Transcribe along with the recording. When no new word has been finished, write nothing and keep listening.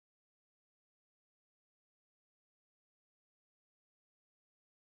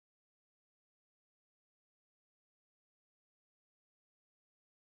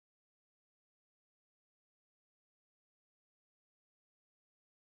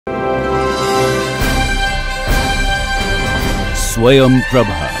Swayam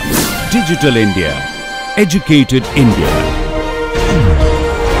Prabha. Digital India. Educated India.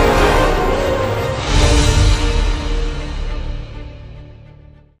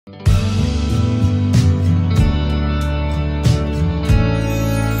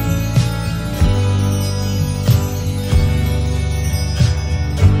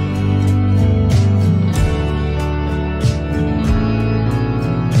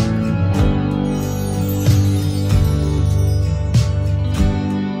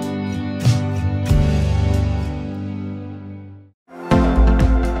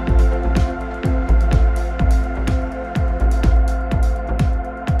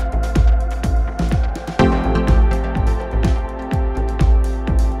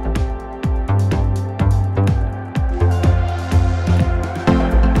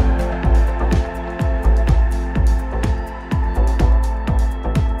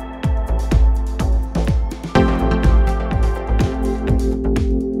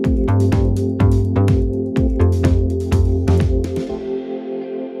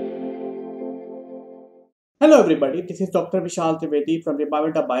 Hello everybody, this is Dr. Vishal Trivedi from the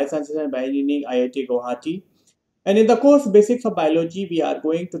Department of Biosciences and Bioengineering, IIT Guwahati. And in the course Basics of Biology, we are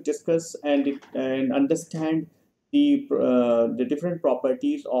going to discuss and understand the different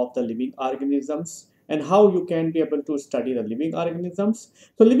properties of the living organisms and how you can be able to study the living organisms.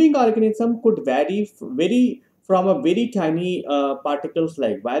 So living organism could vary from a very tiny particles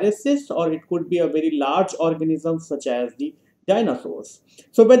like viruses, or it could be a very large organism such as the dinosaurs.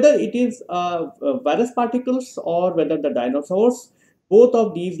 So whether it is virus particles or whether the dinosaurs, both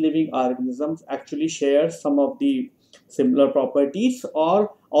of these living organisms actually share some of the similar properties,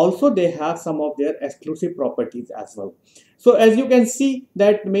 or also they have some of their exclusive properties as well. So as you can see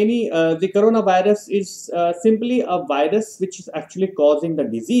that the coronavirus is simply a virus which is actually causing the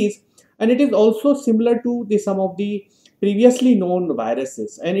disease, and it is also similar to some of the previously known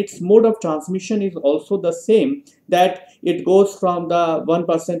viruses, and its mode of transmission is also the same, that it goes from the one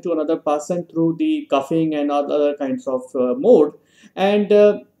person to another person through the coughing and other kinds of mode. And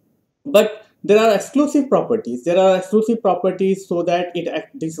but there are exclusive properties. So that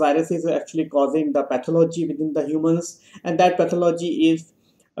this virus is actually causing the pathology within the humans, and that pathology is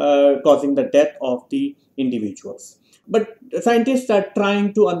causing the death of the individuals. But scientists are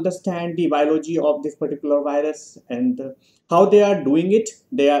trying to understand the biology of this particular virus and how they are doing it.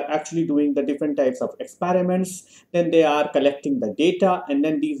 They are actually doing the different types of experiments. Then they are collecting the data, and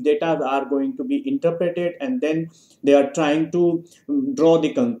then these data are going to be interpreted, and then they are trying to draw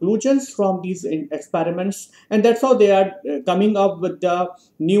the conclusions from these experiments. And that's how they are coming up with the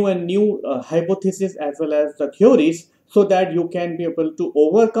new hypotheses as well as the theories, so that you can be able to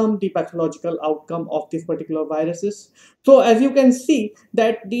overcome the pathological outcome of these particular viruses. So as you can see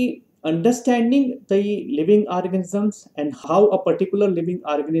that the understanding the living organisms and how a particular living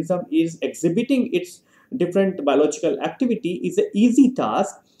organism is exhibiting its different biological activity is an easy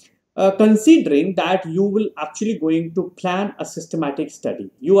task, considering that you will actually going to plan a systematic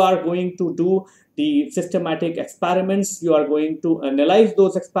study. You are going to do the systematic experiments, you are going to analyze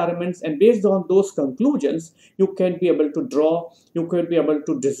those experiments, and based on those conclusions you can be able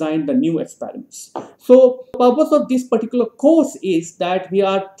to design the new experiments. So the purpose of this particular course is that we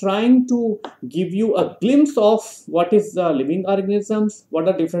are trying to give you a glimpse of what is the living organisms, what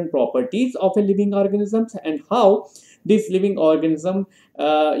are different properties of a living organisms, and how this living organism,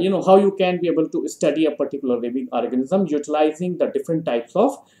 how you can be able to study a particular living organism utilizing the different types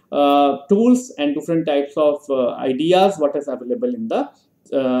of tools and different types of ideas what is available in the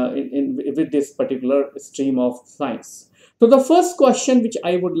with this particular stream of science. So the first question which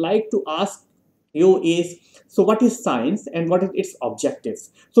I would like to ask you is, so what is science and what is its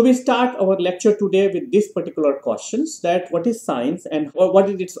objectives? So we start our lecture today with this particular questions, that what is science and what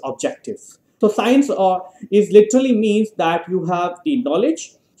is its objectives? So science is literally means that you have the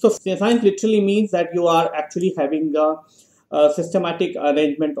knowledge. So science literally means that you are actually having a systematic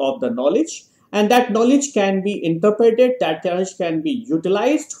arrangement of the knowledge, and that knowledge can be interpreted, that knowledge can be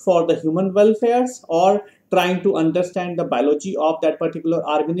utilized for the human welfares or trying to understand the biology of that particular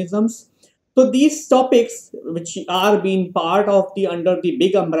organisms. So these topics which are being part of under the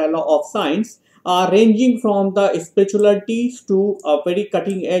big umbrella of science are ranging from the spiritualities to very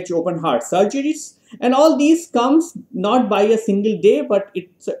cutting edge open heart surgeries, and all these comes not by a single day, but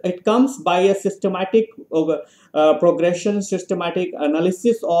it comes by a systematic progression, systematic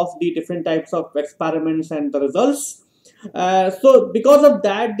analysis of the different types of experiments and the results. So because of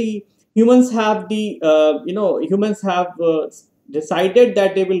that, the humans have decided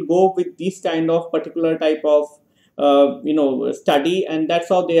that they will go with this kind of particular type of study, and that's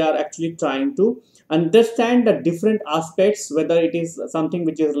how they are actually trying to understand the different aspects, whether it is something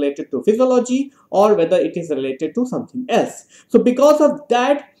which is related to physiology or whether it is related to something else. So because of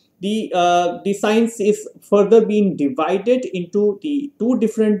that, the science is further being divided into the two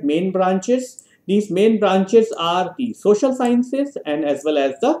different main branches. These main branches are the social sciences and as well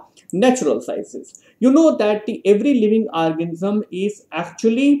as the natural sciences. You know that every living organism is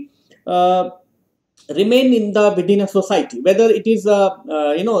actually remain in the within a society, whether it is a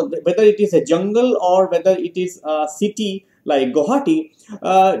whether it is a jungle or whether it is a city like Guwahati.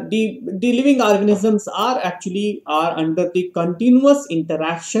 The living organisms are under the continuous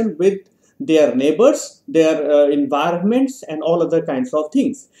interaction with their neighbors, their environments, and all other kinds of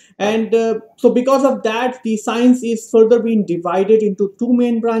things. And so because of that, the science is further being divided into two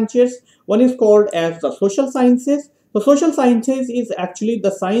main branches. One is called as the social sciences. So social sciences is actually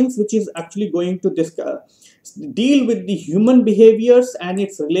the science which is actually going to deal with the human behaviors and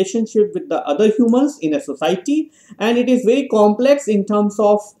its relationship with the other humans in a society, and it is very complex in terms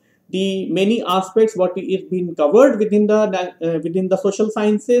of the many aspects what is being covered within the social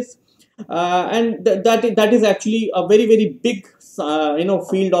sciences. And that is actually a very big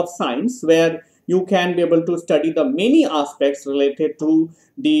field of science, where you can be able to study the many aspects related to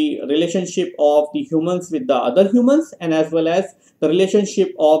the relationship of the humans with the other humans, and as well as the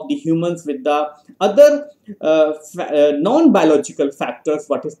relationship of the humans with the other non-biological factors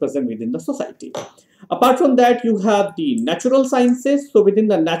what is present within the society. Apart from that, you have the natural sciences. So within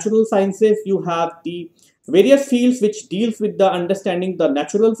the natural sciences, you have the various fields which deals with the understanding the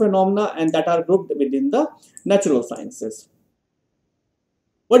natural phenomena, and that are grouped within the natural sciences.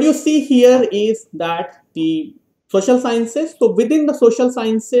 What you see here is that the social sciences, so within the social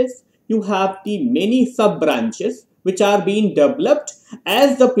sciences, you have the many sub branches which are being developed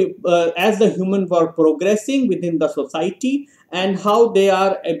as the human were progressing within the society, and how they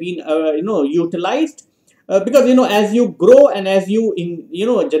are being utilized, because as you grow and as you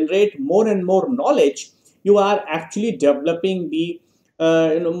generate more and more knowledge, you are actually developing the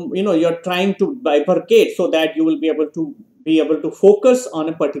you're trying to bifurcate so that you will be able to focus on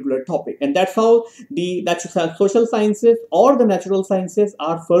a particular topic. And that's how the social sciences or the natural sciences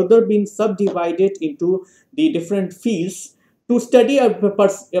are further being subdivided into the different fields to study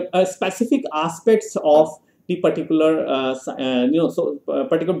a specific aspects of the particular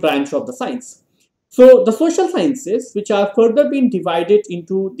particular branch of the science. So the social sciences, which are further being divided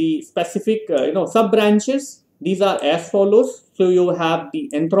into the specific sub branches, these are as follows. So you have the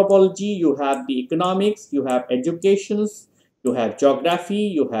anthropology, you have the economics, you have educations, you have geography,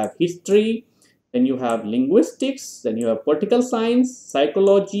 you have history, then you have linguistics, then you have political science,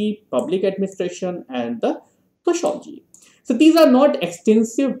 psychology, public administration, and the sociology. So these are not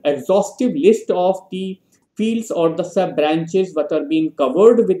exhaustive list of the fields or the sub branches that are being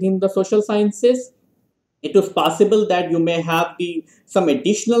covered within the social sciences. It is possible that you may have some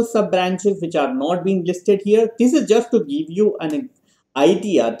additional sub branches which are not being listed here. This is just to give you an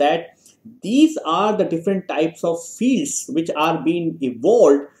idea that these are the different types of fields which are being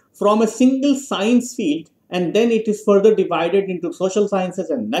evolved from a single science field, and then it is further divided into social sciences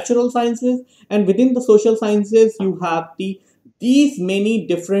and natural sciences. And within the social sciences, you have these many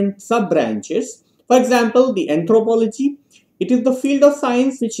different sub branches. For example, the anthropology. It is the field of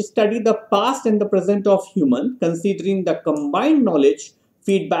science which study the past and the present of human, considering the combined knowledge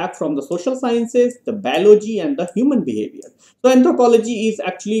feedback from the social sciences, the biology, and the human behavior. So anthropology is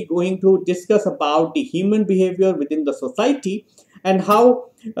actually going to discuss about the human behavior within the society, and how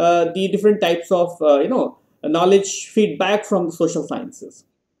the different types of knowledge feedback from the social sciences.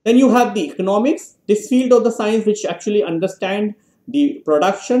 Then you have the economics, this field of the science which actually understand the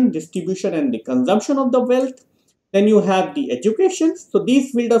production, distribution, and the consumption of the wealth. Then you have the education. So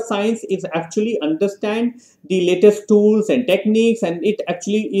this field of science is actually understand the latest tools and techniques, and it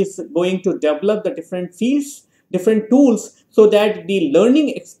actually is going to develop the different fields, different tools, so that the learning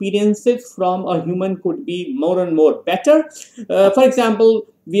experiences from a human could be more and more better. For example,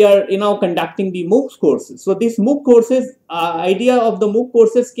 we are conducting the MOOC courses. So these MOOC courses, idea of the MOOC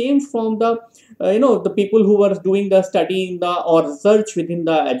courses came from the the people who were doing the study in the or research within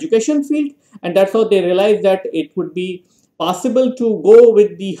the education field, and that's how they realized that it would be possible to go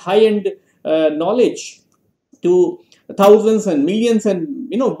with the high-end knowledge to thousands and millions and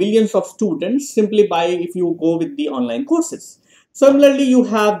billions of students simply by if you go with the online courses. Similarly, you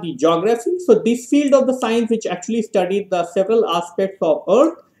have the geography. So this field of the science which actually studied the several aspects of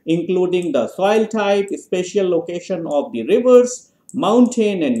Earth, including the soil type, spatial location of the rivers,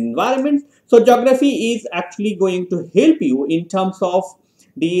 mountain, and environment. So geography is actually going to help you in terms of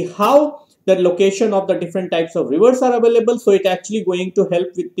how the location of the different types of rivers are available. So it actually going to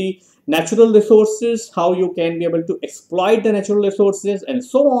help with the natural resources, how you can be able to exploit the natural resources and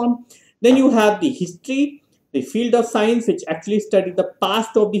so on. Then you have the history, the field of science, which actually study the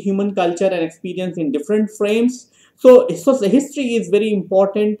past of the human culture and experience in different frames. So the history is very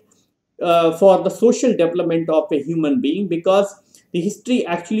important for the social development of a human being, because the history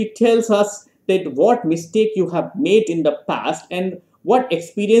actually tells us that what mistake you have made in the past and what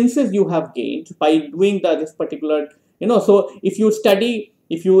experiences you have gained by doing this particular, so if you study,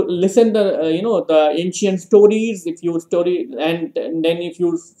 if you listen the the ancient stories, if you study, and then if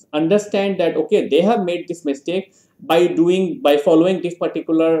you understand that okay, they have made this mistake by following this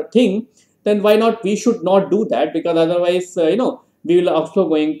particular thing, then why not we should not do that, because otherwise we will also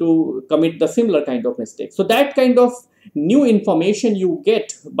going to commit the similar kind of mistake. So that kind of new information you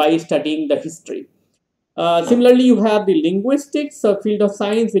get by studying the history. Similarly, you have the linguistics, a field of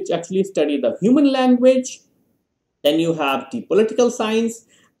science which actually study the human language. Then you have the political science.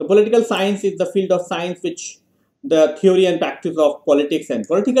 The political science is the field of science which the theory and practice of politics and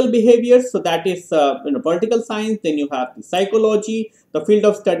political behaviors. So that is political science. Then you have the psychology, the field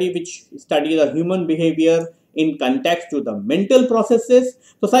of study which study the human behavior in context to the mental processes.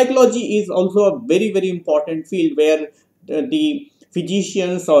 So psychology is also a very, very important field where the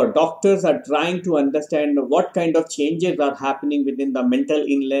physicians or doctors are trying to understand what kind of changes are happening within the mental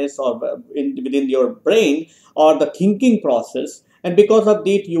illness or within your brain or the thinking process, and because of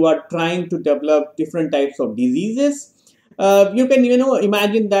that you are trying to develop different types of diseases. You can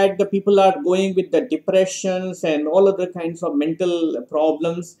imagine that the people are going with the depressions and all other kinds of mental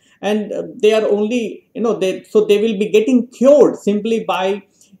problems, and they are only they will be getting cured simply by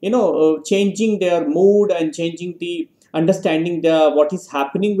changing their mood and changing the understanding what is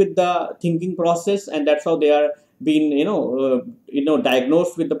happening with the thinking process, and that's how they are being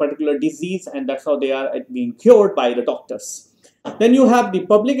diagnosed with the particular disease, and that's how they are being cured by the doctors. Then you have the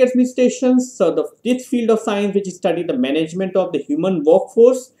public administrations. So this field of science which study the management of the human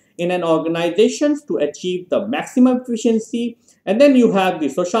workforce in an organization to achieve the maximum efficiency. And then you have the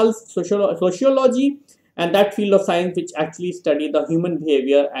sociology, and that field of science which actually study the human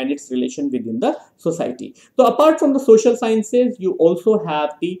behavior and its relation within the society. So apart from the social sciences, you also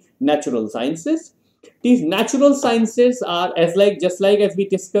have the natural sciences. These natural sciences are just like as we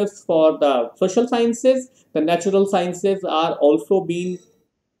discussed for the social sciences, the natural sciences are also being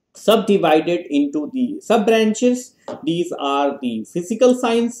subdivided into the sub branches. These are the physical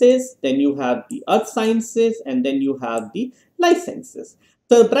sciences, then you have the earth sciences, and then you have the life sciences.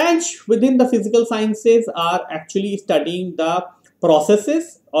 So the branch within the physical sciences are actually studying the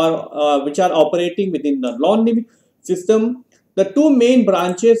processes or which are operating within the non-living system. The two main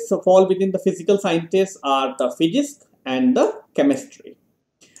branches fall within the physical sciences are the physics and the chemistry.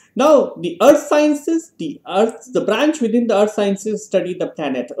 Now, the earth sciences, the branch within the earth sciences study the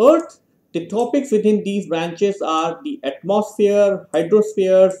planet Earth. The topics within these branches are the atmosphere,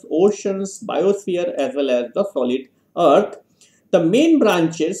 hydrospheres, oceans, biosphere, as well as the solid Earth. The main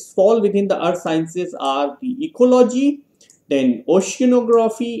branches fall within the earth sciences are the ecology, then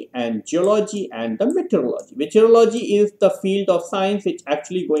oceanography and geology and the meteorology. Meteorology is the field of science which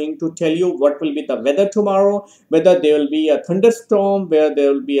actually going to tell you what will be the weather tomorrow, whether there will be a thunderstorm, where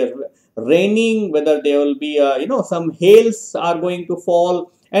there will be a raining, whether there will be some hails are going to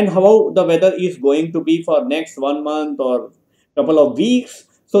fall, and how the weather is going to be for next 1 month or couple of weeks,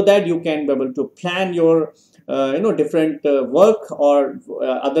 so that you can be able to plan your different work or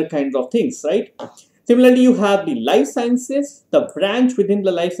other kinds of things, right? Similarly, you have the life sciences. The branch within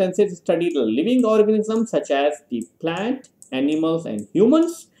the life sciences study the living organisms such as the plant, animals, and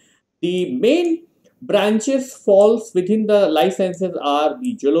humans. The main branches falls within the life sciences are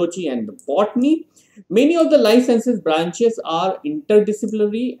the geology and the botany. Many of the life sciences branches are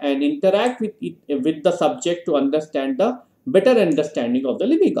interdisciplinary and interact with the subject to understand the better understanding of the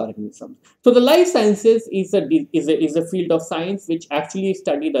living organisms. So the life sciences is a field of science which actually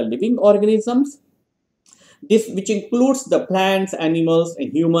study the living organisms. This which includes the plants, animals,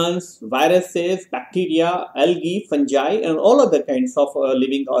 and humans, viruses, bacteria, algae, fungi, and all other kinds of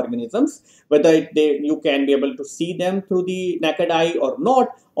living organisms, whether you can be able to see them through the naked eye or not,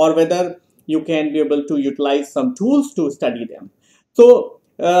 or whether you can be able to utilize some tools to study them. So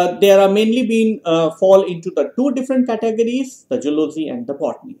there are mainly been fall into the two different categories, the geology and the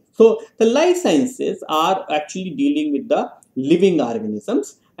botany. So the life sciences are actually dealing with the living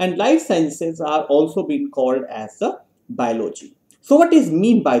organisms, and life sciences are also being called as the biology. So what is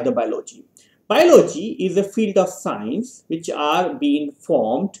mean by the biology? Biology is a field of science which are being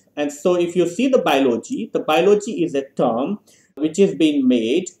formed, and so if you see the biology is a term which is being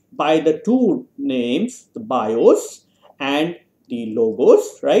made by the two names, the bios and the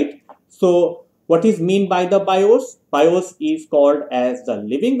logos, right? So what is mean by the bios? Bios is called as the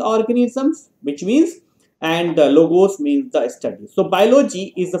living organisms, which means, and the logos means the study. So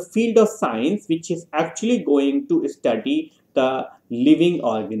biology is a field of science which is actually going to study the living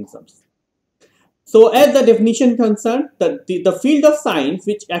organisms. So as the definition concerned, the field of science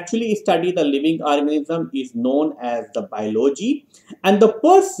which actually study the living organism is known as the biology, and the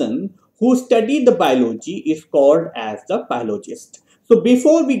person who study the biology is called as the biologist. So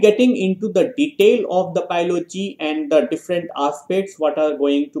before we getting into the detail of the biology and the different aspects what are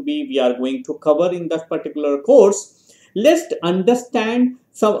going to be we are going to cover in this particular course, let's understand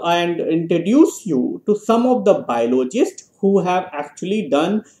some and introduce you to some of the biologists who have actually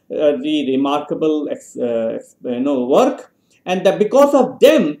done the remarkable work, and that because of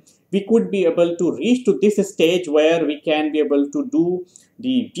them we could be able to reach to this stage where we can be able to do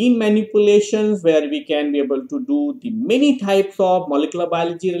the gene manipulations, where we can be able to do the many types of molecular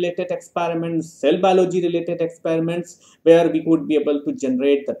biology related experiments, cell biology related experiments, where we could be able to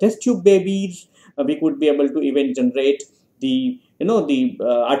generate the test tube babies. We could be able to even generate the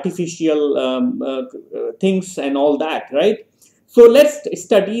artificial things and all that, right? So let's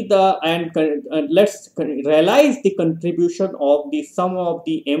study the and let's realize the contribution of the some of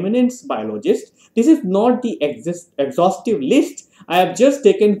the eminent biologists. This is not the exhaustive list. I have just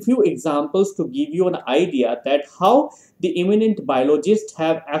taken few examples to give you an idea that how the eminent biologists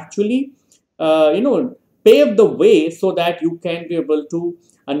have actually paved the way so that you can be able to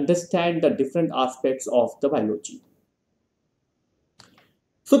understand the different aspects of the biology.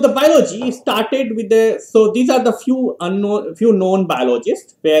 So the biology started with so these are the few known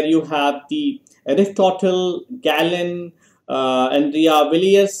biologists, where you have the Aristotle, Galen, Andrea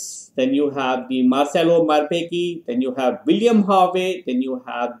Villiers, then you have the Marcello Marpecchi, then you have William Harvey, then you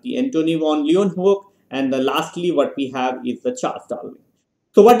have the Antony von Leeuwenhoek, and lastly what we have is the Charles Darwin.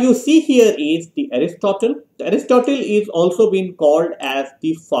 So what you see here is the Aristotle. Aristotle is also been called as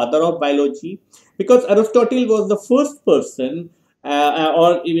the father of biology, because Aristotle was the first person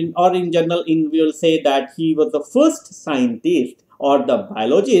or in general we will say that he was the first scientist or the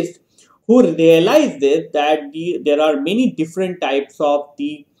biologist who realized that there are many different types of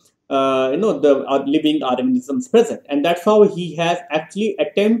the living organisms present, and that's how he has actually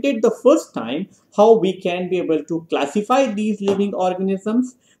attempted the first time how we can be able to classify these living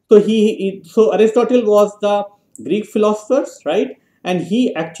organisms. So Aristotle was the Greek philosopher, right? And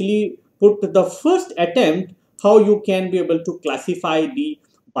he actually put the first attempt how you can be able to classify the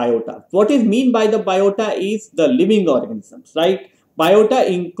biota. What is mean by the biota is the living organisms, right? Biota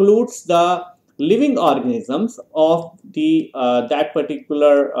includes the living organisms of the that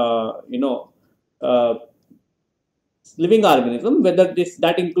particular living organism, whether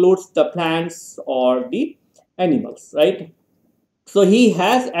that includes the plants or the animals, right? So he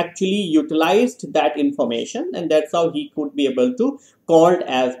has actually utilized that information, and that's how he could be able to called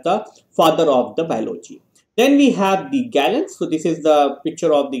as the father of the biology. Then we have the Galen. So this is the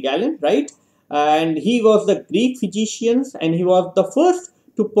picture of the Galen, right? And he was the Greek physician, and he was the first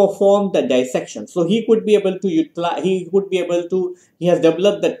to perform the dissection. So he could be able to utilize, he has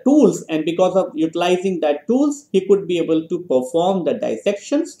developed the tools, and because of utilizing that tools, he could be able to perform the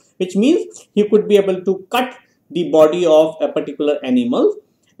dissections, which means he could be able to cut the body of a particular animal.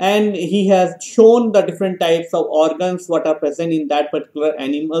 And he has shown the different types of organs what are present in that particular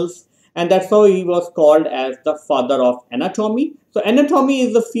animals, and that's how he was called as the father of anatomy. So anatomy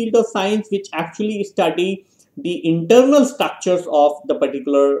is the field of science which actually study the internal structures of the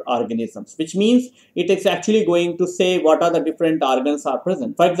particular organisms, which means it is actually going to say what are the different organs are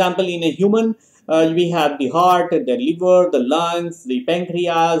present. For example, in a human, we have the heart, the liver, the lungs, the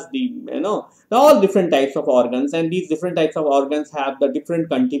pancreas, all different types of organs, and these different types of organs have the different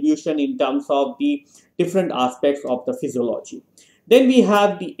contribution in terms of the different aspects of the physiology. Then we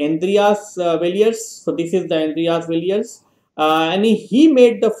have the Andreas Villiers. So this is the Andreas Villiers, and he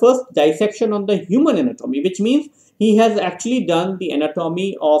made the first dissection on the human anatomy, which means he has actually done the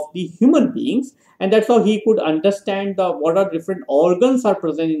anatomy of the human beings, and that's how he could understand what are different organs are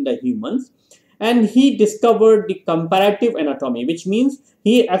present in the humans. And he discovered the comparative anatomy, which means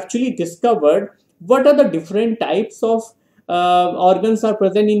he actually discovered what are the different types of organs are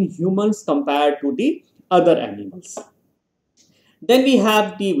present in humans compared to the other animals. Then we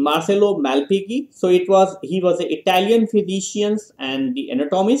have the Marcello Malpighi. So he was an Italian physician and the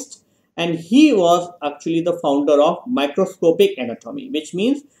anatomist, and he was actually the founder of microscopic anatomy, which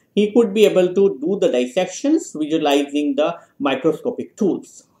means he could be able to do the dissections visualizing the microscopic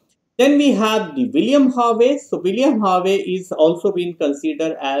tools. Then we have the William Harvey. So William Harvey is also been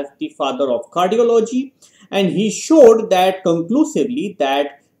considered as the father of cardiology, and he showed that conclusively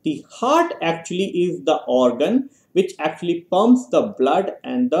that the heart actually is the organ which actually pumps the blood,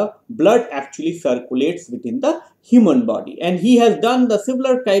 and the blood actually circulates within the human body. And he has done the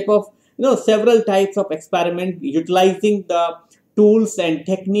similar type of, several types of experiment utilizing the tools and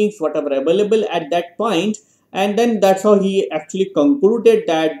techniques whatever available at that point, and then that's how he actually concluded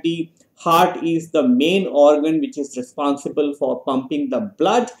that the heart is the main organ which is responsible for pumping the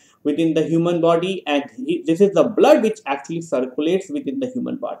blood within the human body, and this is the blood which actually circulates within the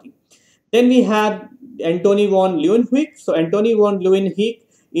human body. Then we have Antony von Leeuwenhoek. So Antony von Leeuwenhoek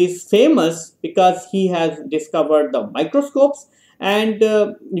is famous because he has discovered the microscopes, and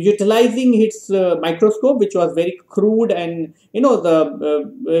utilizing his microscope, which was very crude and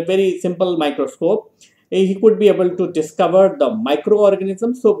the very simple microscope, he could be able to discover the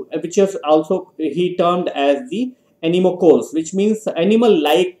microorganisms. So which is also he termed as the animalcules, which means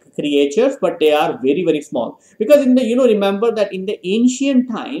animal-like creatures, but they are very very small. Because in the remember that in the ancient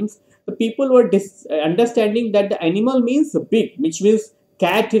times the people were understanding that the animal means big, which means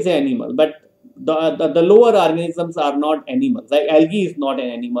cat is an animal, but the lower organisms are not animals. Like algae is not an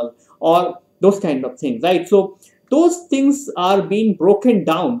animal, or those kind of things, right? So those things are being broken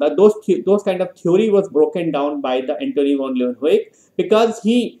down. That those kind of theory was broken down by the Antony von Leeuwenhoek, because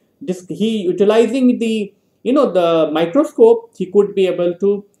he utilizing the the microscope, he could be able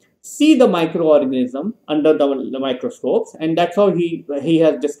to see the microorganism under the microscopes, and that's how he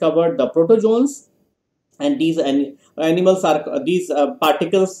has discovered the protozoans. And these animals are these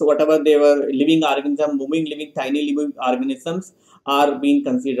particles, whatever they were, living organism, moving living tiny living organisms, are being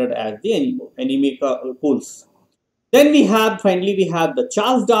considered as the animalcules. Then finally we have the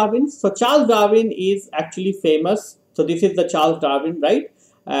Charles Darwin. So Charles Darwin is actually famous. So this is the Charles Darwin, right?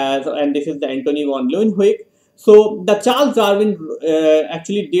 And this is the Antony von Leeuwenhoek. So the Charles Darwin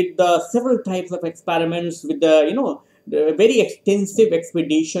actually did the several types of experiments with the very extensive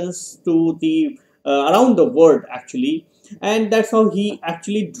expeditions to the around the world actually, and that's how he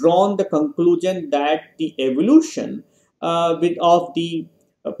actually drawn the conclusion that the evolution of the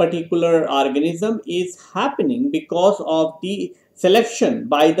particular organism is happening because of the selection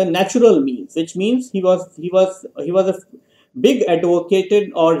by the natural means, which means he was a big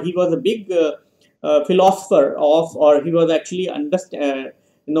advocate, or he was a big philosopher of, or he was actually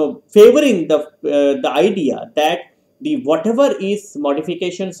favoring the idea that the whatever is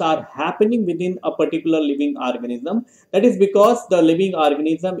modifications are happening within a particular living organism, that is because the living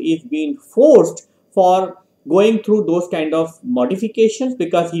organism is being forced for going through those kind of modifications,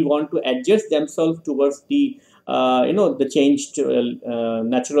 because he want to adjust themselves towards the the changed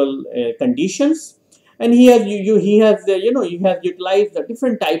natural conditions. And he has he has utilized the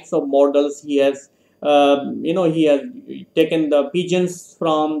different types of models. He has he has taken the pigeons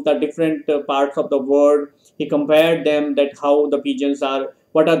from the different parts of the world. He compared them, that how the pigeons are,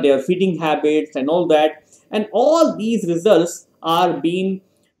 what are their feeding habits and all that, and all these results are being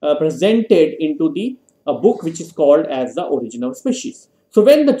presented into the a book which is called as the Origin of Species. So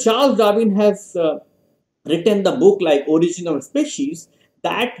when the Charles Darwin has written the book like Origin of Species,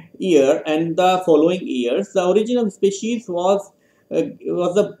 that year and the following years, the Origin of Species was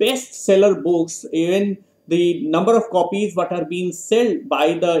the best seller books. Even the number of copies what are being sold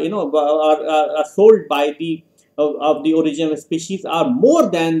by the are sold by the of the Origin of Species are more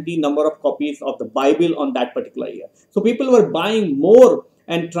than the number of copies of the Bible on that particular year. So people were buying more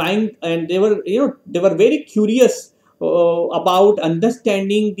and trying, and they were they were very curious about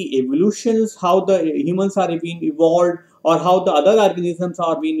understanding the evolutions, how the humans are being evolved, or how the other organisms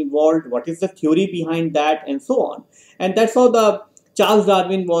are being evolved, what is the theory behind that, and so on. And that's how the Charles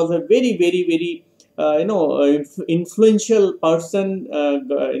Darwin was a very very very influential person,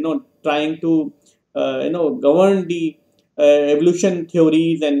 trying to govern the evolution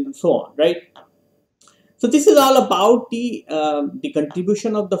theories and so on, right? So this is all about the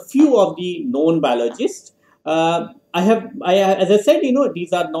contribution of the few of the known biologists. As I said,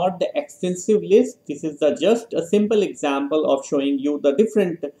 these are not the extensive list. This is just a simple example of showing you the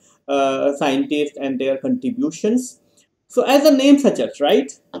different scientists and their contributions. So as the name suggests,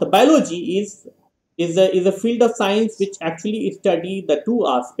 right, the biology is a field of science which actually study the two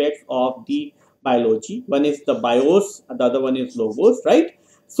aspects of the biology. One is the bios, the other one is logos, right?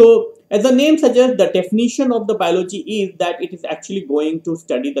 So as the name suggests, the definition of the biology is that it is actually going to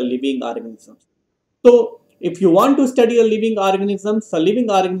study the living organisms. So if you want to study a living organism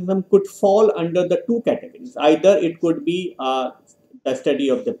could fall under the two categories. Either it could be the study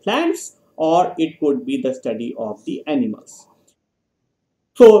of the plants, or it could be the study of the animals.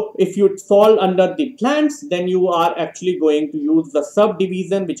 So if you fall under the plants, then you are actually going to use the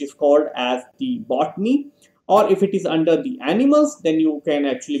subdivision which is called as the botany, or if it is under the animals, then you can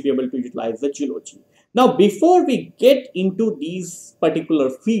actually be able to utilize the geology. Now, before we get into these particular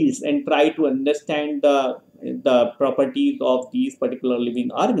fields and try to understand the properties of these particular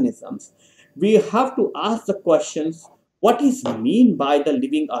living organisms, we have to ask the questions: what is mean by the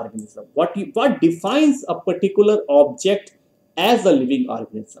living organism? What defines a particular object as a living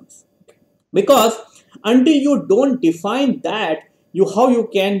organisms? Because until you don't define that, you how you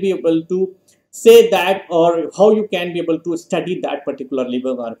can be able to say that, or how you can be able to study that particular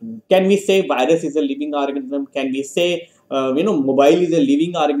living organism? Can we say virus is a living organism? Can we say mobile is a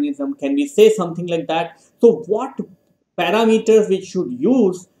living organism? Can we say something like that? So what parameters we should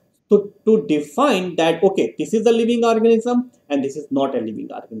use to define that, okay, this is a living organism and this is not a living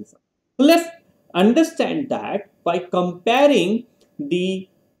organism? So let's understand that by comparing the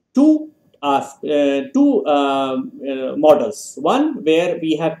two models. One where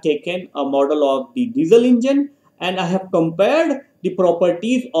we have taken a model of the diesel engine, and I have compared the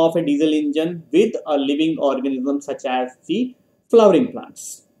properties of a diesel engine with a living organism such as the flowering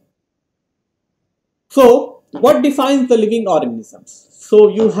plants. So what defines the living organisms? So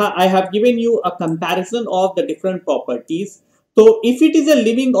I have given you a comparison of the different properties. So if it is a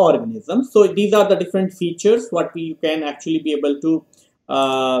living organism, so these are the different features what we can actually be able to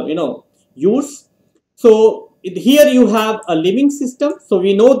use. So here you have a living system. So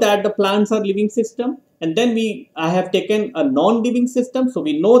we know that the plants are living system, and then I have taken a non-living system. So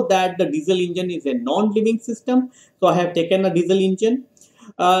we know that the diesel engine is a non-living system. So I have taken a diesel engine.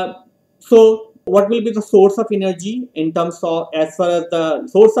 So what will be the source of energy? In terms of, as far as the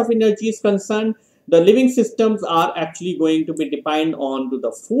source of energy is concerned, the living systems are actually going to be depend on to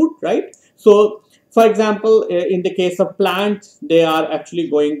the food, right? So for example, in the case of plants, they are actually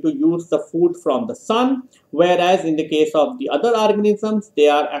going to use the food from the sun, whereas in the case of the other organisms, they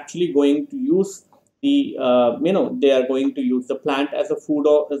are actually going to use the they are going to use the plant as a food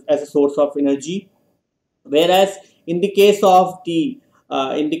or as a source of energy. Whereas in the case of the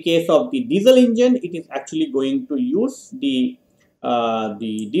diesel engine, it is actually going to use the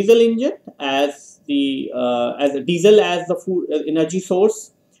diesel engine as a diesel as the food energy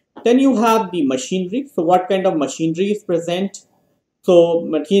source. Then you have the machinery. So what kind of machinery is present? So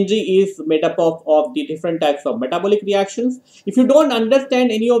machinery is made up of the different types of metabolic reactions. If you don't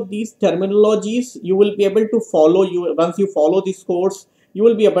understand any of these terminologies, you will be able to follow once you follow this course, you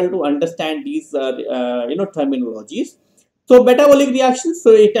will be able to understand these terminologies. So metabolic reactions,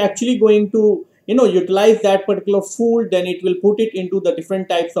 so it actually going to utilize that particular food, then it will put it into the different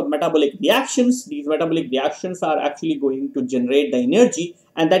types of metabolic reactions. These metabolic reactions are actually going to generate the energy,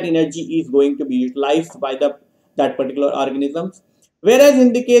 and that energy is going to be utilized by that particular organisms. Whereas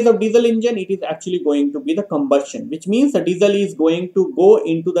in the case of diesel engine, it is actually going to be the combustion, which means the diesel is going to go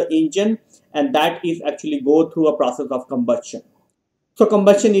into the engine, and that is actually go through a process of combustion. So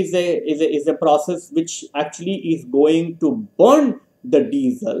combustion is a process which actually is going to burn the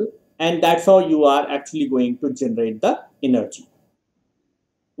diesel, and that's how you are actually going to generate the energy.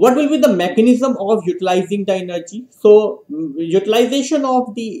 What will be the mechanism of utilizing the energy? So utilization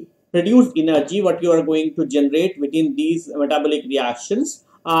of the produced energy, what you are going to generate within these metabolic reactions,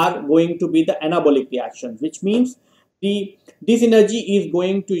 are going to be the anabolic reactions, which means this energy is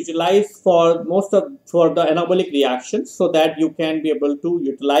going to utilize for the anabolic reactions, so that you can be able to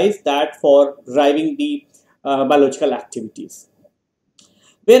utilize that for driving the biological activities.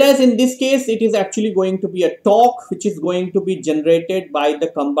 Whereas in this case, it is actually going to be a torque which is going to be generated by the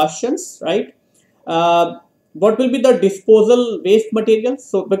combustions, right? What will be the disposal waste material?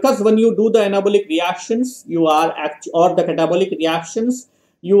 So because when you do the anabolic reactions, or the catabolic reactions,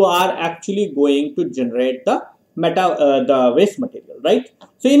 you are actually going to generate the waste material, right?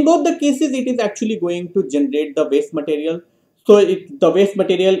 So in both the cases, it is actually going to generate the waste material. So the waste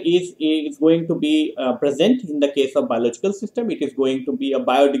material is going to be present in the case of biological system. It is going to be a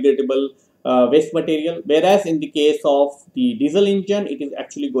biodegradable waste material, whereas in the case of the diesel engine, it is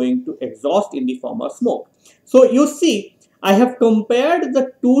actually going to exhaust in the form of smoke. So you see, I have compared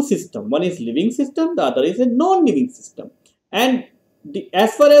the two systems. One is living system, the other is a non-living system. And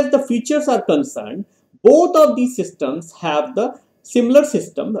as far as the features are concerned, both of these systems have the similar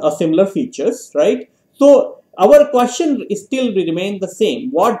features, right? So our question still remains the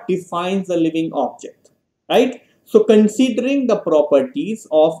same. What defines a living object, right? So considering the properties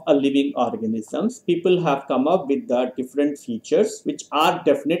of a living organisms, people have come up with the different features which are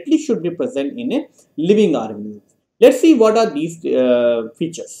definitely should be present in a living organism. Let's see what are these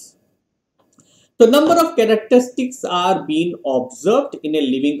features. So number of characteristics are being observed in a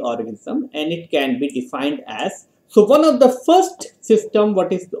living organism, and it can be defined as, so one of the first system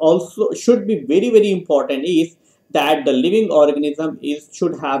what is also should be very important is that the living organism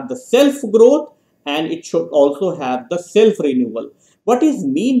should have the self growth, and it should also have the self renewal. What is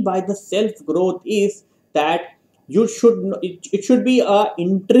mean by the self growth is that it should be a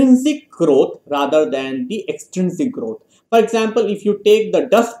intrinsic growth rather than the extrinsic growth. For example, if you take the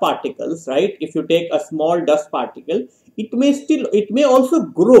dust particles, right, if you take a small dust particle, it may also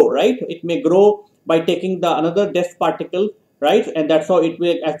grow, right, it may grow by taking the another dust particle, right, and that's how it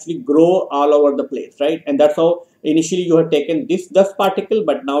will actually grow all over the place, right, and that's how initially you have taken this dust particle,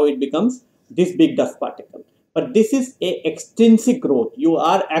 but now it becomes this big dust particle. But this is a extrinsic growth. You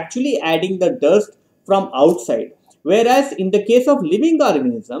are actually adding the dust from outside. Whereas in the case of living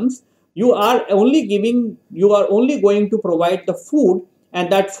organisms, you are only going to provide the food, and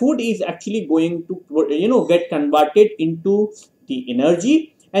that food is actually going to get converted into the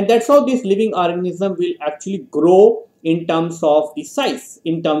energy, and that's how this living organism will actually grow in terms of the size,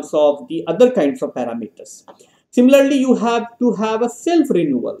 in terms of the other kinds of parameters. Similarly, you have to have a self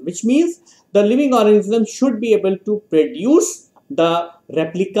renewal, which means the living organism should be able to produce the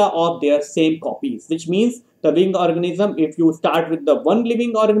replica of their same copies, which means the living organism, if you start with the one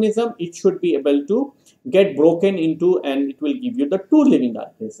living organism, it should be able to get broken into, and it will give you the two living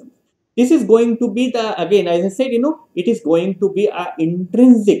organisms. This is going to be the, again, as I said, it is going to be a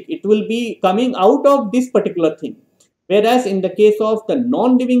intrinsic, it will be coming out of this particular thing. Whereas in the case of the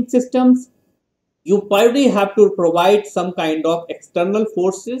non-living systems, you probably have to provide some kind of external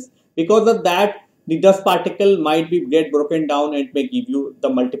forces. Because of that, the dust particle might be get broken down and it may give you the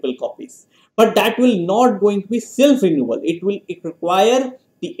multiple copies. But that will not going to be self-renewal. It will require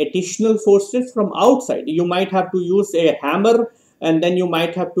the additional forces from outside. You might have to use a hammer, and then you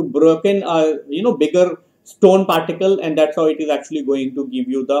might have to broken a bigger stone particle, and that's how it is actually going to give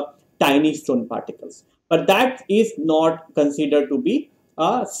you the tiny stone particles. But that is not considered to be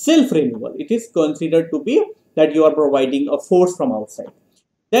a self-renewal. It is considered to be that you are providing a force from outside.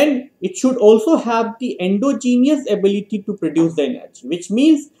 Then it should also have the endogenous ability to produce the energy, which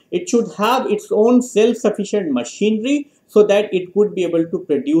means it should have its own self-sufficient machinery so that it could be able to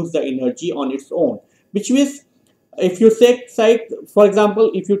produce the energy on its own. Which means, if you say, for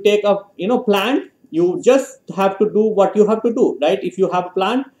example, if you take a plant, you just have to do what you have to do, right? If you have a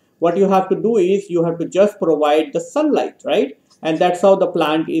plant, what you have to do is you have to just provide the sunlight, right? And that's how the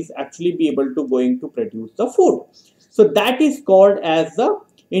plant is actually be able to going to produce the food. So that is called as the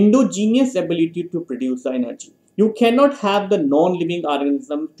endogenous ability to produce the energy. You cannot have the non-living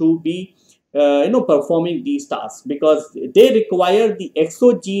organism to be performing these tasks, because they require the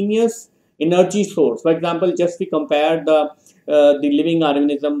exogenous energy source. For example, just we compare the living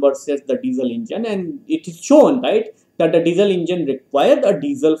organism versus the diesel engine, and it is shown, right, that the diesel engine required a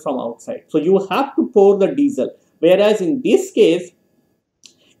diesel from outside. So you have to pour the diesel, whereas in this case,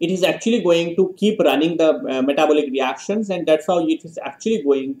 it is actually going to keep running the metabolic reactions, and that's how it is actually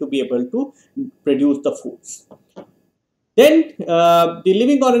going to be able to produce the foods. Then the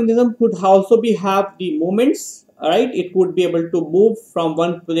living organism could also have the movements, right? It could be able to move from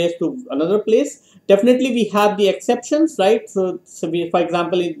one place to another place. Definitely we have the exceptions, right? So for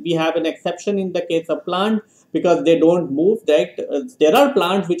example, we have an exception in the case of plant, because they don't move, right? There are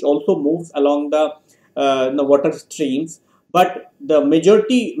plants which also moves along the water streams, but the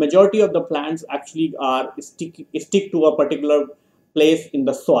majority of the plants actually are stick to a particular place in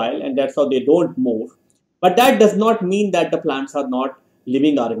the soil, and that's how they don't move. But that does not mean that the plants are not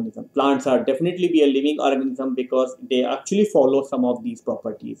living organism. Plants are definitely be a living organism because they actually follow some of these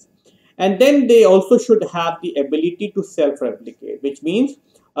properties. And then they also should have the ability to self-replicate, which means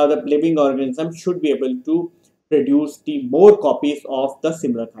the living organism should be able to produce the more copies of the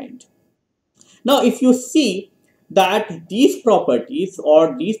similar kind. Now, if you see that these properties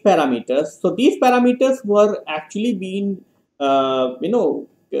or these parameters, so these parameters were actually being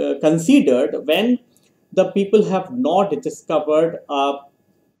considered when the people have not discovered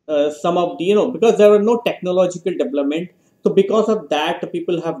some of the because there were no technological development. So because of that, the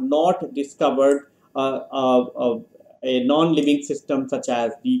people have not discovered a non-living system such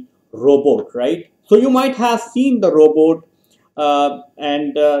as the robot, right? So you might have seen the robot,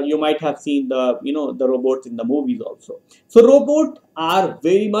 and you might have seen the the robots in the movies also. So robots are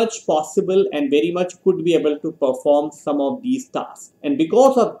very much possible and very much could be able to perform some of these tasks, and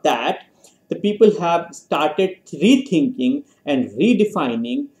because of that, the people have started rethinking and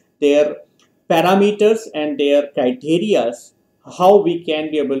redefining their parameters and their criteria, how we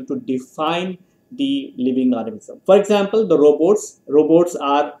can be able to define the living organism. For example, the robots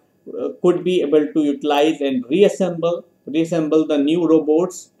are could be able to utilize and reassemble the new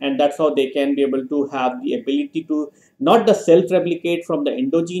robots, and that's how they can be able to have the ability to not the self-replicate from the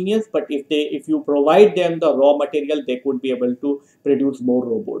endogenous, but if you provide them the raw material, they could be able to produce more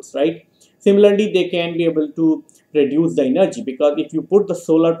robots, right? Similarly, they can be able to reduce the energy, because if you put the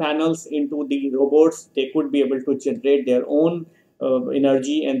solar panels into the robots, they could be able to generate their own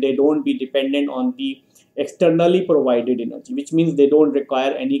energy, and they don't be dependent on the externally provided energy, which means they don't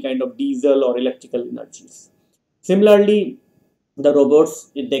require any kind of diesel or electrical energies. Similarly, the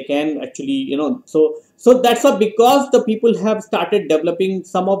robots, they can actually, so that's a, because the people have started developing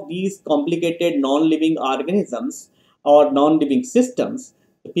some of these complicated non-living organisms or non-living systems,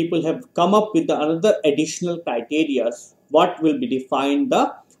 the people have come up with another additional criteria what will be defined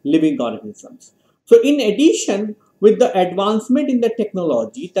the living organisms. So in addition, with the advancement in the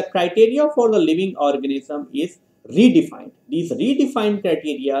technology, the criteria for the living organism is redefined. These redefined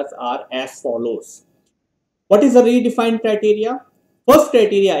criteria are as follows. What is the redefined criteria? First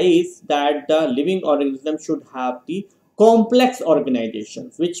criteria is that the living organism should have the complex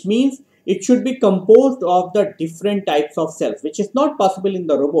organizations, which means it should be composed of the different types of cells, which is not possible in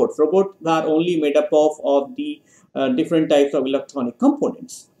the robots. Robots are only made up of the different types of electronic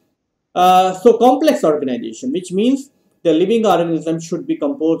components. So complex organization, which means the living organism should be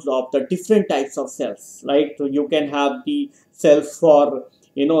composed of the different types of cells, right? So you can have the cells for,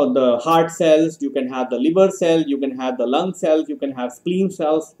 the heart cells, you can have the liver cell, you can have the lung cells, you can have spleen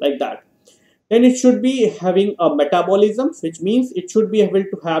cells, like that. Then it should be having a metabolism, which means it should be able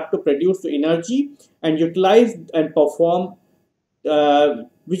to have to produce the energy and utilize and perform,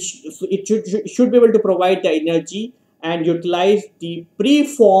 which it should be able to provide the energy and utilize the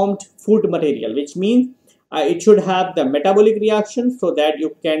preformed food material, which means it should have the metabolic reaction so that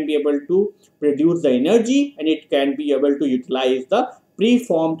you can be able to produce the energy, and it can be able to utilize the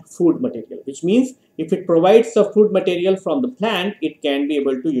preformed food material, which means if it provides the food material from the plant, it can be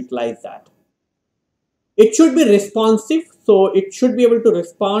able to utilize that. It should be responsive, so it should be able to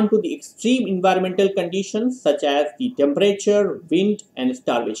respond to the extreme environmental conditions such as the temperature, wind, and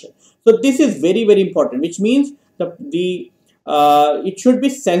starvation. So this is very, very important, which means it should be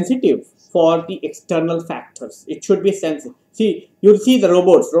sensitive for the external factors. It should be sensitive. See, you see the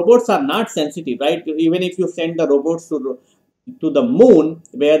robots. Robots are not sensitive, right? Even if you send the robots to the moon,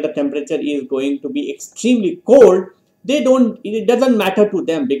 where the temperature is going to be extremely cold, it doesn't matter to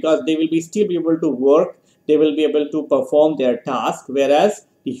them, because they will still be able to work. They will be able to perform their task, whereas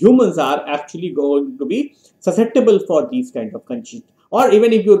the humans are actually going to be susceptible for these kind of conditions. Or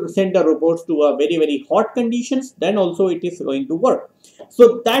even if you send the robots to a very, very hot conditions, then also it is going to work.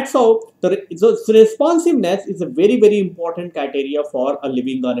 So that's how so responsiveness is a very, very important criteria for a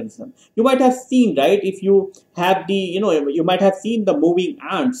living organism. You might have seen, right? If you have you might have seen the moving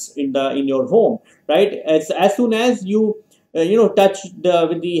ants in your home, right? As soon as you touch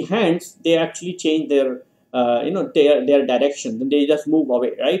with the hands, they actually change their their direction, and they just move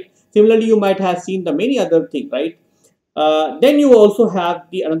away, right? Similarly, you might have seen the many other things, right? Then you also have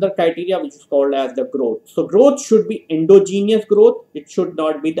the another criteria, which is called as the growth. So growth should be endogenous growth. It should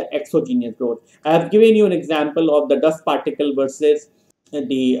not be the exogenous growth. I have given you an example of the dust particle versus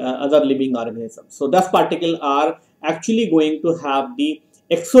the other living organisms. So dust particles are actually going to have the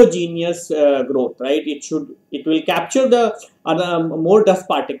exogenous growth, right? It will capture the more dust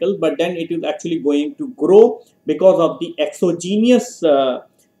particle, but then it is actually going to grow because of the exogenous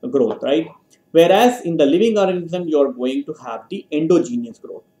growth, right? Whereas in the living organism, you are going to have the endogenous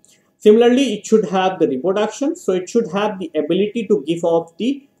growth. Similarly, it should have the reproduction, so it should have the ability to give off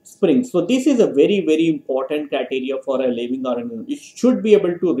the springs. So this is a very, very important criteria for a living organism. It should be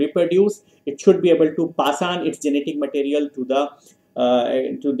able to reproduce. It should be able to pass on its genetic material to the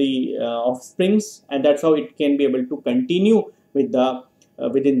offsprings, and that's how it can be able to continue with the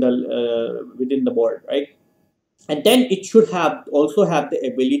within the world, right? And then it should also have the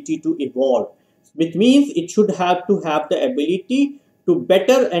ability to evolve, which means it should have to have the ability to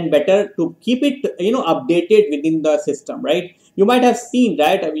better and better to keep it updated within the system, right? You might have seen,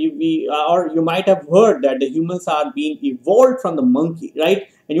 right, or you might have heard that the humans are being evolved from the monkey, right?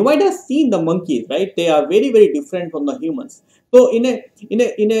 And you might have seen the monkeys, right? They are very, very different from the humans. So in a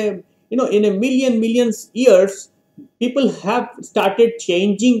millions years, people have started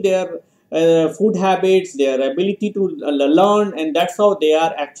changing their food habits, their ability to learn, and that's how they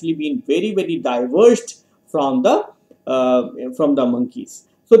are actually being very, very diverged from the monkeys.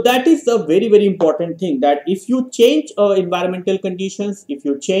 So that is a very, very important thing, that if you change environmental conditions, if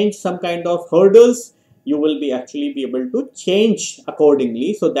you change some kind of hurdles, you will be actually be able to change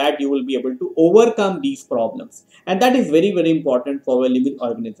accordingly, so that you will be able to overcome these problems. And that is very, very important for a living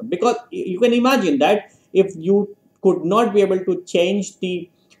organism, because you can imagine that if you could not be able to change the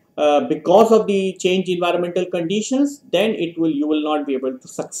because of the change environmental conditions, then you will not be able to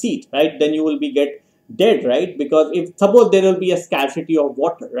succeed, right? Then you will be get dead, right? Because if suppose there will be a scarcity of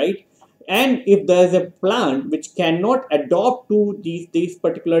water, right? And if there is a plant which cannot adopt to these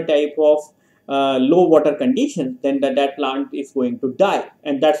particular type of low water conditions, then that plant is going to die,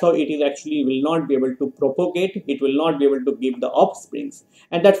 and that's how it is actually will not be able to propagate. It will not be able to give the offsprings,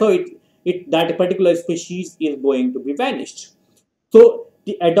 and that's how that particular species is going to be vanished. So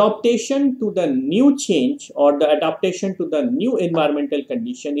the adaptation to the new change, or the adaptation to the new environmental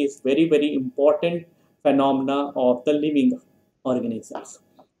condition, is very, very important phenomena of the living organisms.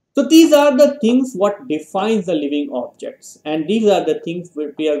 So these are the things what defines the living objects, and these are the things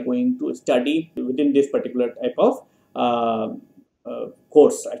which we are going to study within this particular type of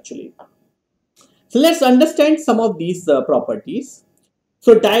course actually. So let's understand some of these properties.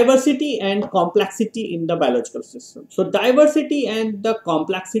 So diversity and complexity in the biological system. So diversity and the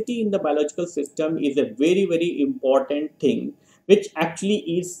complexity in the biological system is a very, very important thing, which actually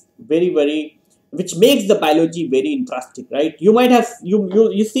is which makes the biology very interesting, right? You might have,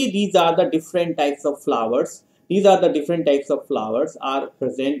 you see these are the different types of flowers. These are the different types of flowers are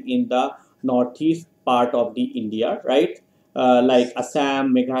present in the northeast part of the India, right? Like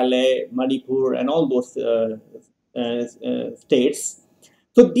Assam, Meghalaya, Manipur, and all those states.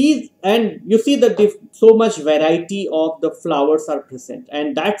 So these, and you see that so much variety of the flowers are present,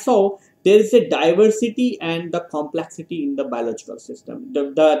 and that's how there is a diversity and the complexity in the biological system.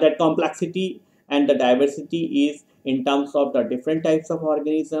 That complexity and the diversity is in terms of the different types of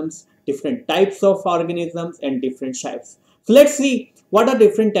organisms, and different shapes. So let's see what are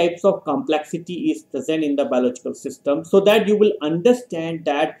different types of complexity is present in the biological system, so that you will understand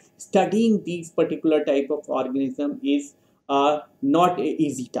that studying these particular type of organism is not an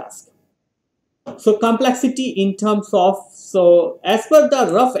easy task. So complexity in terms of, so as per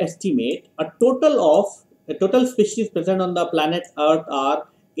the rough estimate, a total species present on the planet Earth are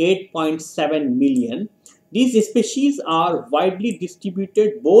 8.7 million. These species are widely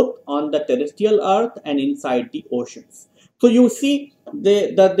distributed both on the terrestrial Earth and inside the oceans. So you see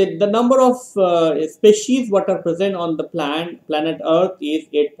the number of species what are present on the planet Earth is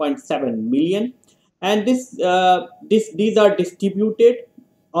 8.7 million. And these are distributed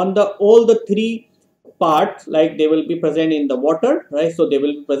on all the three parts, like they will be present in the water, right? So they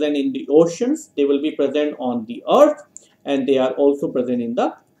will be present in the oceans, they will be present on the earth, and they are also present in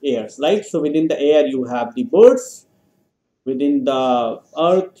the airs, right? So within the air you have the birds, within the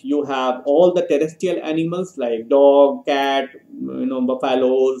earth you have all the terrestrial animals like dog, cat,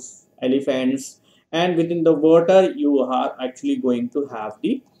 buffaloes, elephants, and within the water you are actually going to have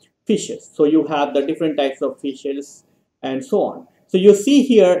the fishes. So you have the different types of fishes and so on. So you see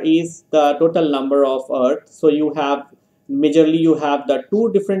here is the total number of earth. So you have majorly you have the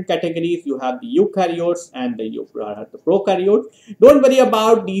two different categories. You have the eukaryotes and the prokaryotes. Don't worry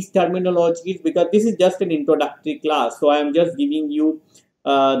about these terminologies, because this is just an introductory class. So I am just giving you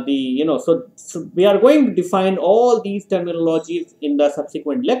so we are going to define all these terminologies in the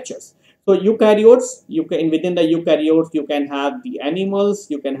subsequent lectures. So eukaryotes, within the eukaryotes you can have the animals,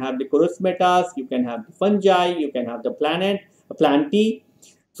 you can have the chorusmetas, you can have the fungi, you can have the plantae.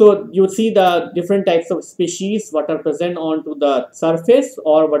 So you see the different types of species what are present onto the surface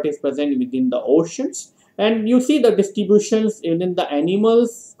or what is present within the oceans, and you see the distributions within the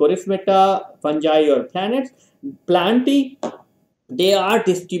animals, chorusmeta, fungi or plantae. They are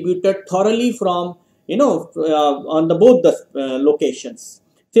distributed thoroughly from on the both the locations.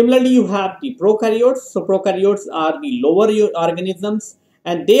 Similarly, you have the prokaryotes. So prokaryotes are the lower organisms,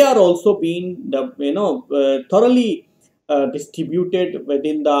 and they are also being thoroughly distributed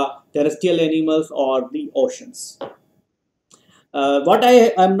within the terrestrial animals or the oceans. What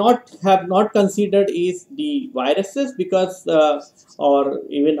I have not considered is the viruses, because or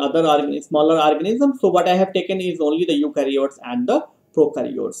even other smaller organisms. So what I have taken is only the eukaryotes and the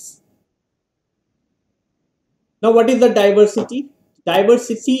prokaryotes. Now, what is the diversity?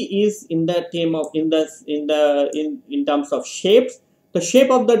 Diversity is in the term of in terms of shapes. The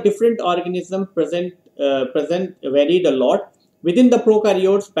shape of the different organisms present varied a lot. Within the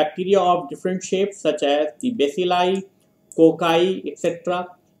prokaryotes, bacteria of different shapes such as the bacilli, cocci, etc.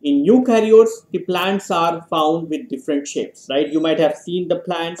 In eukaryotes, the plants are found with different shapes, right? You might have seen the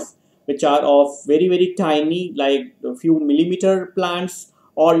plants which are of very, very tiny, like a few millimeter plants,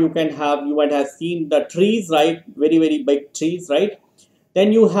 or you might have seen the trees, right? Very, very big trees, right?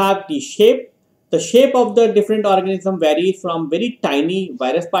 Then you have the shape. the shape of the different organism varies from very tiny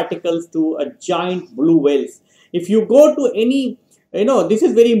virus particles to a giant blue whales. If you go to any, this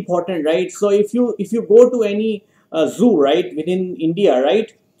is very important, right? So if you go to any zoo, right, within India,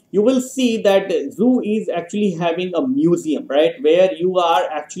 right, you will see that zoo is actually having a museum, right, where you are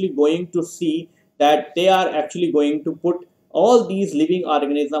actually going to see that they are actually going to put all these living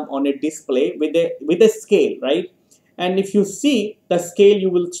organisms on a display with a scale, right? And if you see the scale, you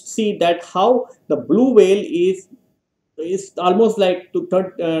will see that how the blue whale is almost like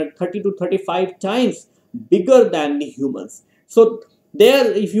 30 to 35 times bigger than the humans. So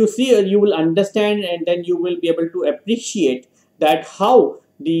there, if you see, you will understand, and then you will be able to appreciate that how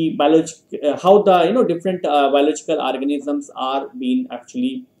the how the different biological organisms are being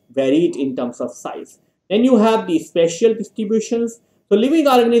actually varied in terms of size. Then you have the spatial distributions. So living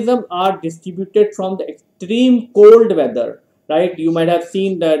organisms are distributed from the extreme cold weather, right? You might have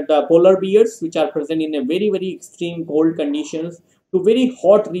seen that the polar bears, which are present in a very extreme cold conditions, to very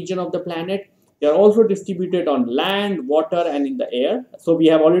hot region of the planet. They are also distributed on land, water, and in the air. So we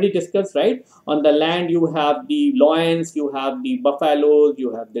have already discussed, right? On the land, you have the lions, you have the buffaloes,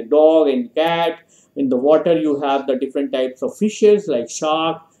 you have the dog and cat. In the water, you have the different types of fishes like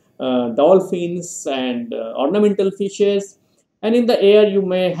shark, dolphins, and ornamental fishes. And in the air, you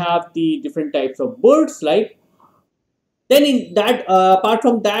may have the different types of birds, like. Then in that, apart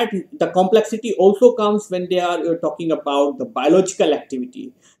from that, the complexity also comes when they are talking about the biological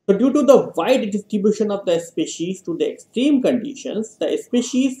activity. So due to the wide distribution of the species to the extreme conditions, the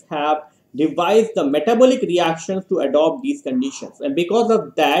species have devised the metabolic reactions to adopt these conditions. And because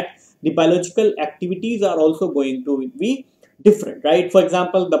of that, the biological activities are also going to be different, right? For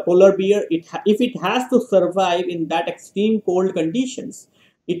example, the polar bear, if it has to survive in that extreme cold conditions,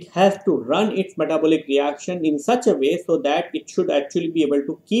 it has to run its metabolic reaction in such a way so that it should actually be able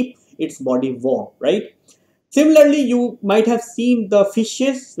to keep its body warm, right? Similarly, you might have seen the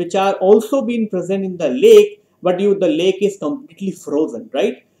fishes which are also being present in the lake, but the lake is completely frozen,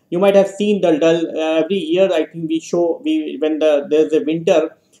 right? You might have seen the every year. I think when there's a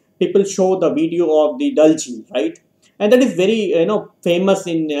winter, people show the video of the Dal Jheel, right? And that is very famous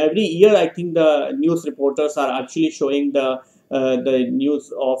in every year. I think the news reporters are actually showing the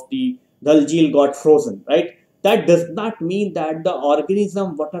news of the Dal Jheel got frozen, right? That does not mean that the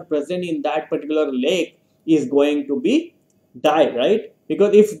organism what are present in that particular lake is going to be die, right?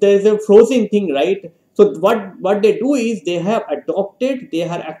 Because if there is a frozen thing, right? So what they do is they have adopted, they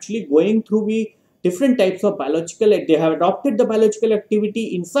are actually going through the different types of they have adopted the biological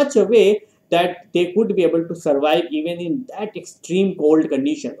activity in such a way that they could be able to survive even in that extreme cold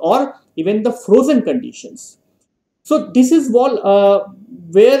condition or even the frozen conditions. So this is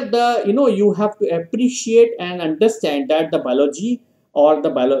where the you have to appreciate and understand that the biology or the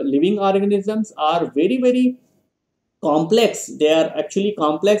living organisms are very complex. They are actually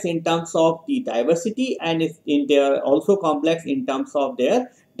complex in terms of the diversity, and they are also complex in terms of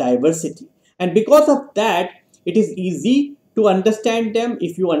their diversity. And because of that, it is easy to understand them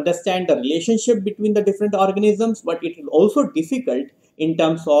if you understand the relationship between the different organisms, but it is also difficult in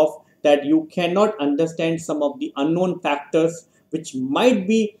terms of that you cannot understand some of the unknown factors which might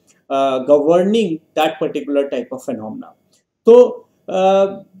be governing that particular type of phenomena. So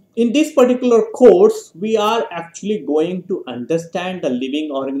in this particular course, we are actually going to understand the living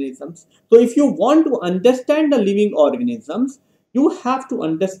organisms. So if you want to understand the living organisms, you have to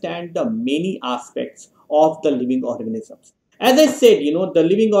understand the many aspects of the living organisms. As I said, the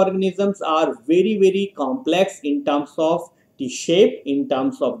living organisms are very complex in terms of the shape, in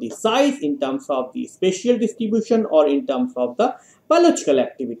terms of the size, in terms of the spatial distribution, or in terms of the biological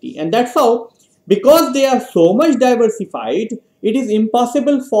activity. And that's how, because they are so much diversified, it is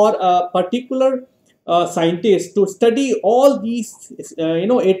impossible for a particular scientist to study all these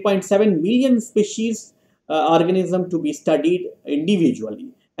 8.7 million species organism to be studied individually.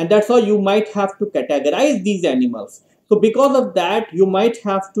 And that's how you might have to categorize these animals. So because of that, you might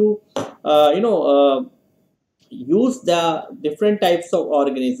have to use the different types of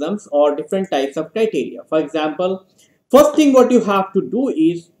organisms or different types of criteria. For example, first thing what you have to do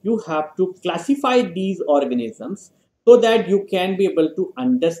is you have to classify these organisms so that you can be able to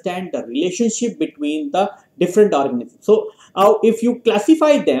understand the relationship between the different organisms. So if you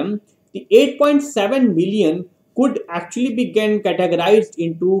classify them, the 8.7 million could actually be categorized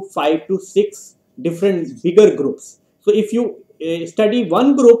into 5 to 6 different bigger groups. So if you study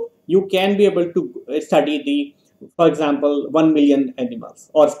one group, you can be able to study the, for example, 1 million animals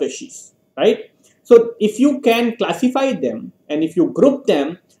or species, right? So if you can classify them and if you group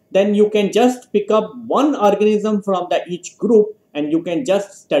them, then you can just pick up one organism from each group and you can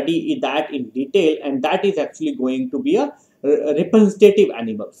just study that in detail, and that is actually going to be a representative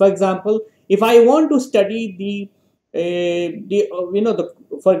animal. For example, if I want to study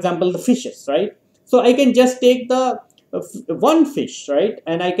for example, the fishes, right? So I can just take the one fish, right,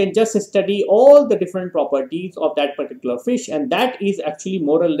 and I can just study all the different properties of that particular fish, and that is actually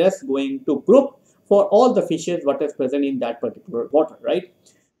more or less going to group for all the fishes what is present in that particular water, right?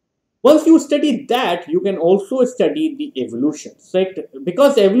 Once you study that, you can also study the evolution, right?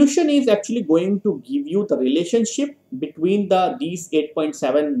 Because evolution is actually going to give you the relationship between these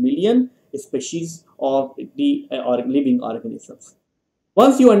 8.7 million species of the living organisms.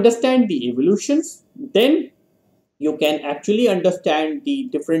 Once you understand the evolutions, then you can actually understand the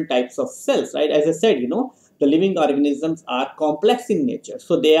different types of cells, right? As I said, the living organisms are complex in nature,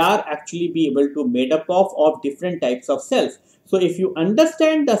 so they are actually be able to made up of different types of cells. So if you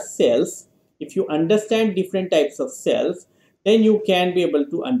understand the cells, if you understand different types of cells, then you can be able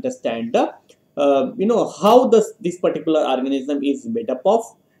to understand the how this particular organism is made up of.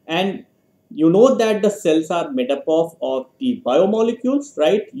 And you know that the cells are made up of the biomolecules,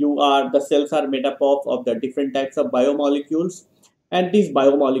 right? The cells are made up of the different types of biomolecules, and these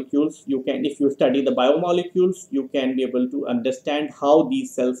biomolecules, you can, if you study the biomolecules, you can be able to understand how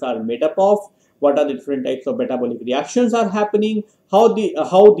these cells are made up of, what are the different types of metabolic reactions are happening, how these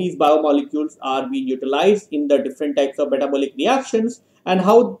biomolecules are being utilized in the different types of metabolic reactions, and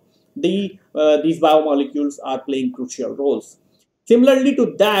how these biomolecules are playing crucial roles. Similarly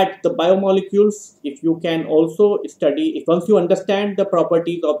to that, the biomolecules, if you can also study, if once you understand the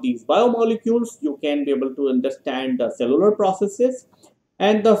properties of these biomolecules, you can be able to understand the cellular processes.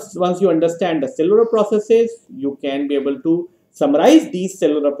 And once you understand the cellular processes, you can be able to summarize these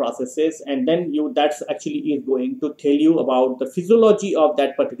cellular processes, and then that's actually is going to tell you about the physiology of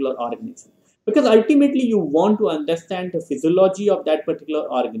that particular organism. Because ultimately you want to understand the physiology of that particular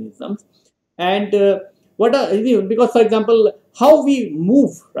organism. And because, for example, how we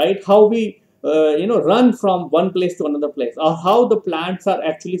move, right, how we run from one place to another place, or how the plants are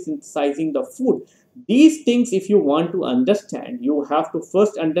actually synthesizing the food, these things, if you want to understand, you have to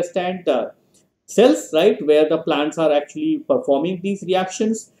first understand the cells, right, where the plants are actually performing these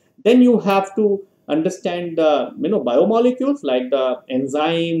reactions. Then you have to understand the biomolecules, like the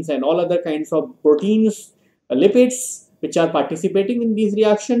enzymes and all other kinds of proteins, lipids, which are participating in these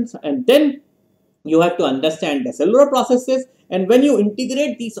reactions. And then you have to understand the cellular processes, and when you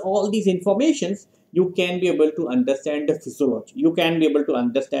integrate all these informations, you can be able to understand the physiology. You can be able to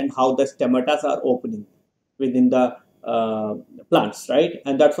understand how the stomata are opening within the plants, right?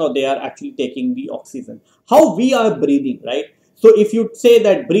 And that's how they are actually taking the oxygen, how we are breathing, right? So if you say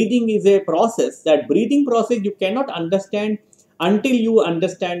that breathing is a process, that breathing process you cannot understand until you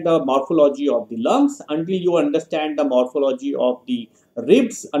understand the morphology of the lungs, until you understand the morphology of the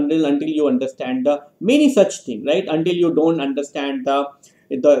ribs, until you understand the many such things, right? Until you don't understand the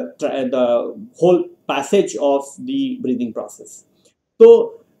whole passage of the breathing process.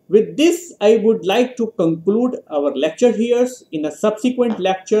 So with this, I would like to conclude our lecture here. In a subsequent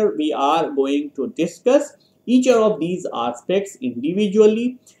lecture, we are going to discuss each of these aspects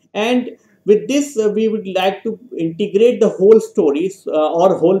individually, and with this, we would like to integrate the whole stories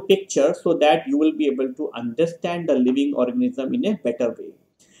or whole picture, so that you will be able to understand the living organism in a better way.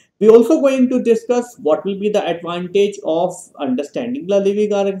 We are also going to discuss what will be the advantage of understanding the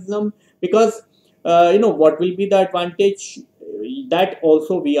living organism, because what will be the advantage, that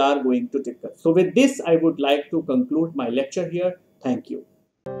also we are going to discuss. So with this, I would like to conclude my lecture here. Thank you.